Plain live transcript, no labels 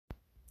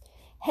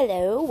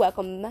Hello,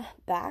 welcome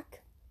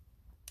back.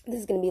 This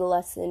is going to be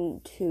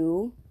lesson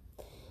 2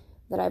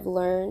 that I've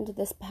learned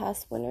this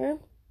past winter.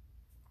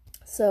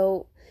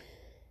 So,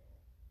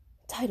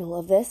 title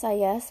of this, I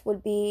guess,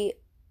 would be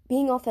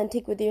being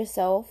authentic with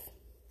yourself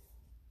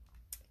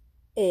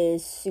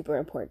is super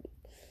important.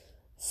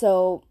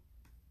 So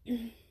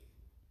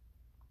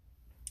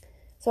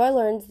I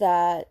learned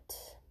that,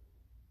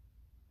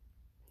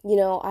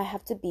 I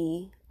have to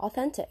be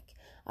authentic.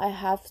 I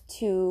have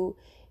to,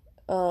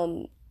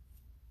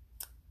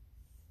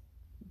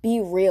 be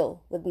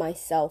real with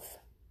myself,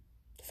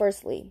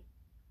 firstly.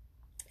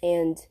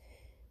 And,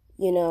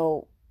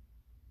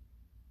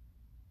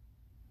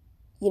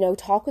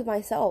 talk with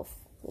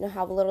myself,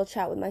 have a little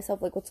chat with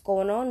myself, like what's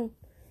going on,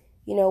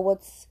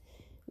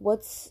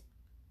 what's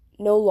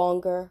no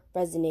longer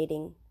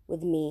resonating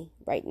with me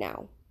right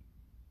now.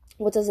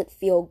 What doesn't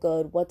feel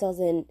good? What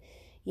doesn't,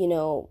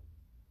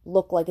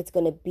 look like it's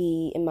going to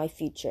be in my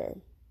future?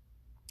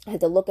 I had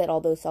to look at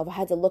all those self. I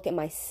had to look at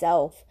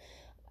myself,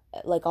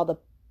 like all the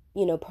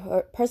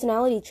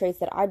personality traits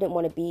that I didn't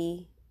want to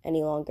be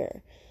any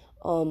longer.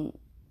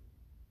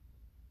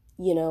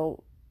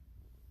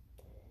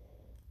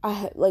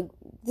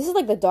 This is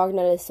like the dark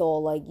night of the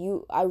soul.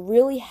 I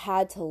really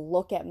had to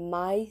look at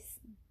my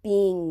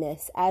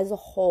beingness as a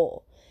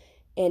whole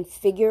and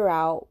figure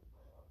out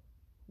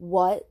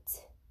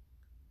what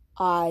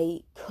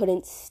I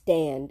couldn't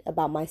stand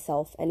about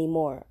myself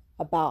anymore,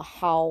 about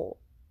how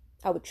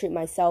I would treat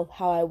myself,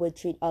 how I would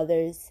treat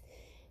others,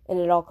 and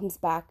it all comes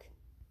back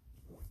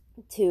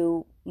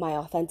to my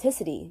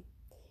authenticity.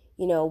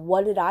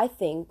 What did I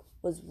think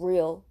was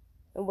real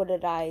and what do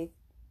I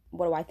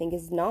think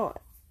is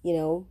not,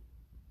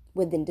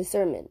 within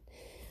discernment.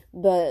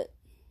 But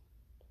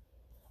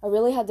I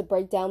really had to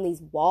break down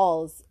these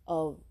walls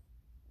of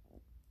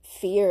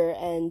fear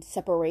and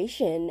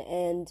separation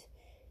and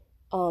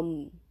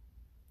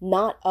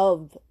not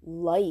of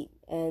light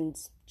and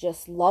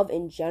just love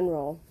in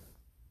general,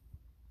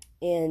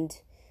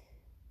 and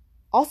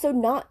also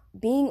not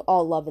being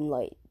all love and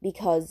light,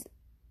 because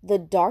the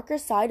darker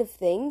side of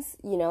things,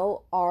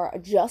 are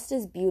just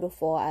as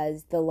beautiful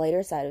as the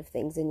lighter side of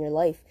things in your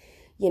life,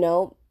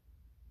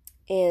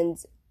 and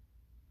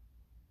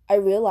I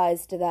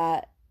realized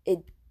that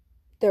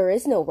there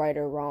is no right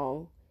or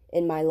wrong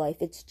in my life.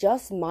 It's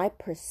just my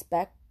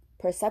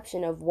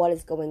perception of what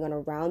is going on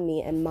around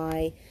me and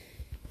my,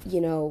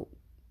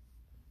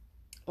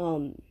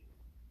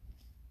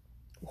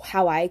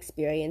 how I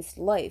experienced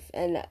life.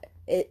 And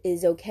it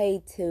is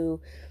okay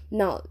to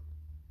not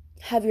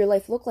have your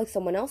life look like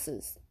someone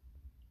else's,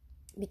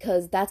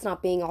 because that's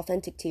not being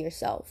authentic to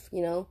yourself,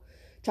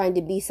 trying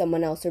to be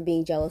someone else or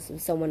being jealous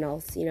of someone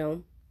else,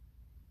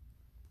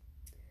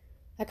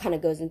 that kind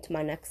of goes into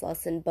my next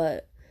lesson.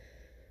 But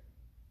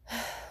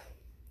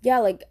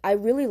yeah, I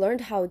really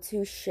learned how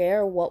to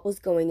share what was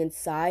going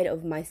inside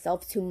of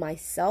myself to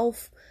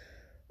myself,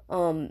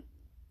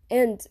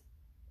 and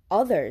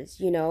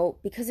others,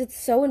 because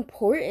it's so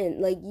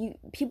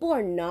important. People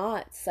are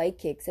not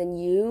psychics,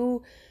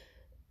 and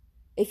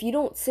if you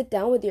don't sit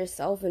down with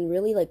yourself and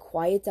really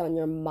quiet down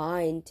your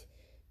mind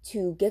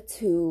to get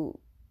to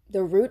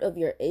the root of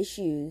your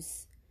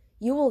issues,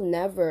 you will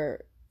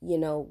never,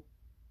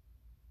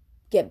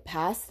 get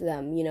past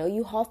them.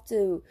 You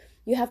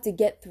have to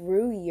get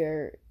through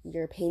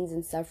your pains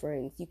and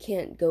sufferings. You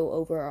can't go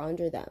over or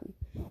under them.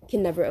 You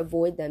can never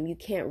avoid them. You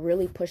can't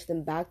really push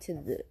them back to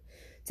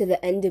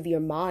the end of your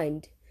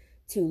mind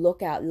to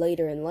look at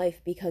later in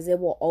life, because it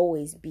will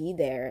always be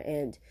there.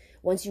 And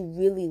once you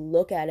really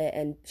look at it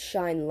and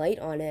shine light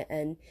on it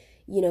and,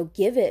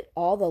 give it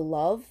all the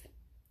love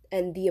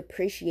and the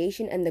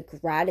appreciation and the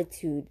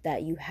gratitude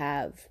that you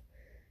have,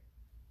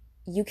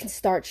 you can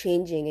start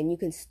changing, and you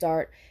can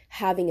start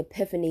having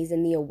epiphanies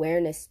and the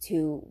awareness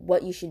to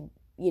what you should,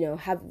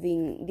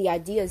 having the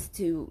ideas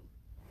to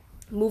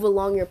move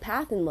along your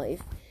path in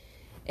life.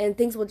 And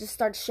things will just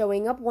start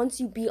showing up once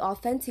you be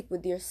authentic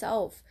with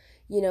yourself.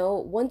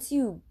 Once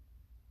you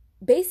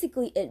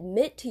basically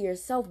admit to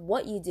yourself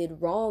what you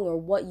did wrong or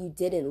what you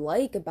didn't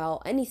like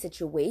about any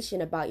situation,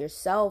 about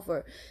yourself,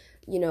 or,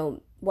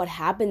 what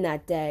happened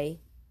that day,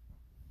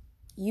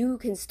 you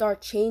can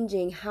start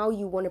changing how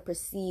you want to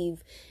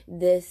perceive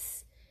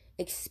this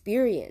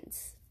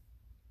experience.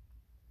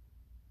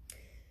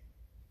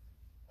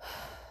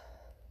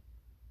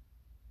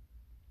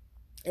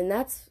 And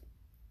that's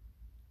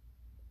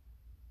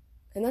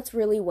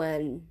really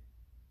when,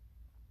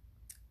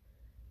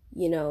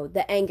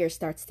 the anger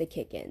starts to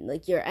kick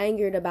in. You're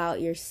angered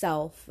about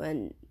yourself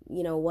and,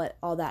 what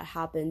all that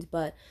happened.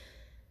 But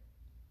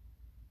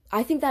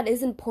I think that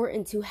is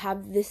important to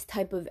have this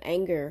type of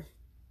anger.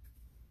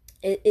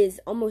 It is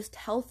almost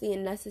healthy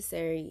and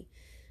necessary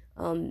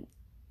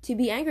to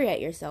be angry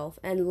at yourself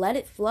and let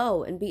it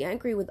flow and be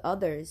angry with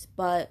others.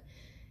 But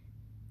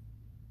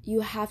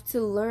you have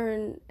to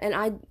learn, and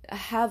I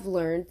have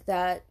learned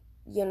that,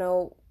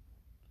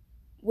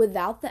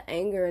 without the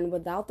anger and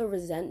without the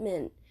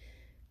resentment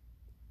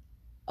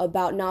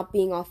about not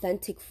being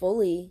authentic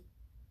fully,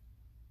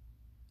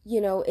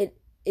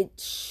 it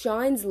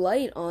shines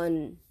light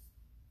on,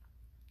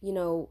 you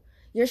know,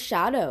 your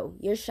shadow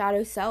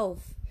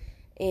self,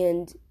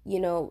 and, you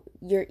know,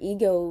 your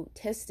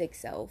egotistic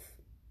self.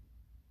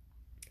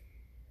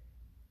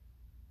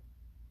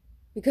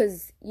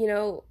 Because, you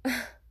know,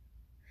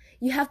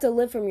 you have to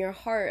live from your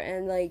heart,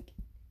 and, like,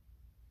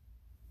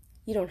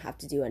 you don't have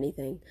to do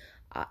anything.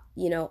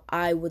 You know,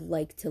 I would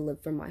like to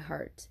live from my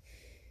heart.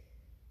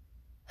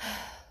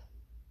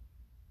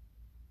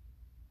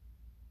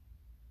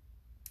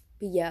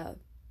 But yeah,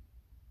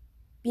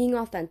 being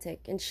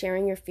authentic and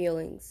sharing your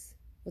feelings,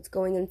 what's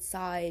going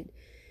inside,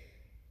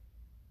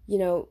 you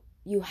know,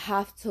 you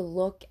have to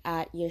look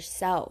at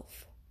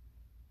yourself.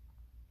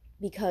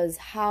 Because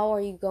how are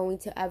you going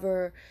to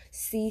ever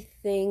see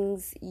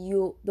things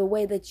the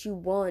way that you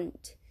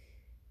want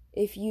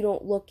if you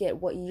don't look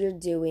at what you're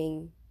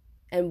doing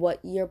and what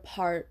your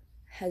part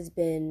has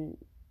been,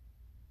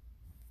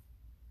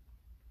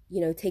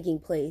 you know, taking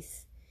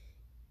place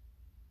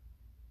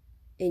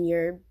in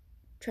your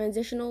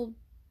transitional,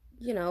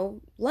 you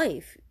know,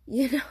 life,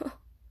 you know?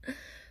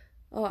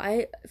 Oh,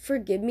 I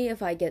forgive me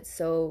if I get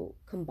so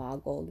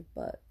comboggled,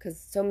 but because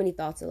so many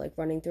thoughts are like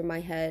running through my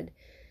head.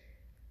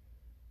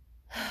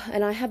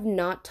 And I have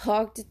not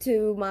talked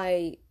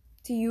to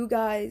you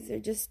guys, or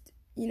just,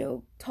 you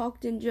know,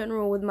 talked in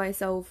general with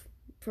myself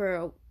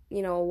for,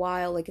 you know, a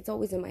while. Like, it's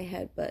always in my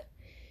head, but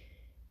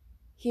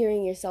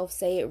hearing yourself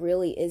say it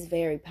really is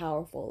very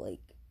powerful.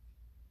 Like,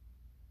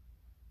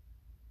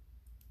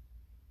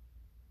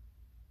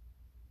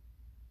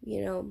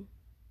 you know,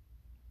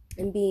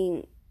 and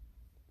being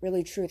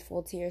really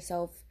truthful to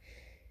yourself.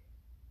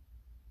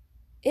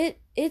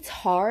 It's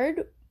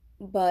hard,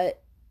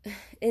 but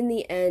in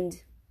the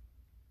end,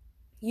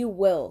 you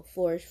will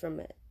flourish from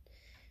it.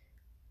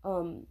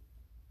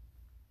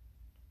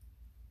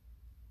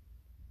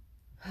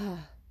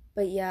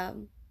 But yeah,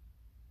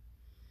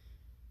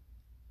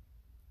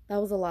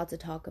 that was a lot to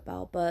talk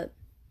about, but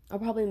I'll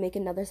probably make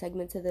another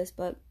segment to this.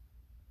 But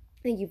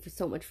thank you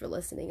so much for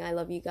listening. I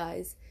love you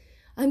guys.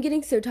 I'm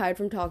getting so tired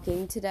from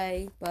talking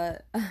today,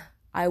 but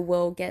I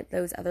will get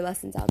those other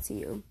lessons out to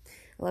you.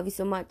 I love you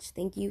so much.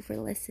 Thank you for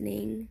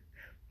listening.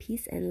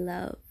 Peace and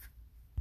love.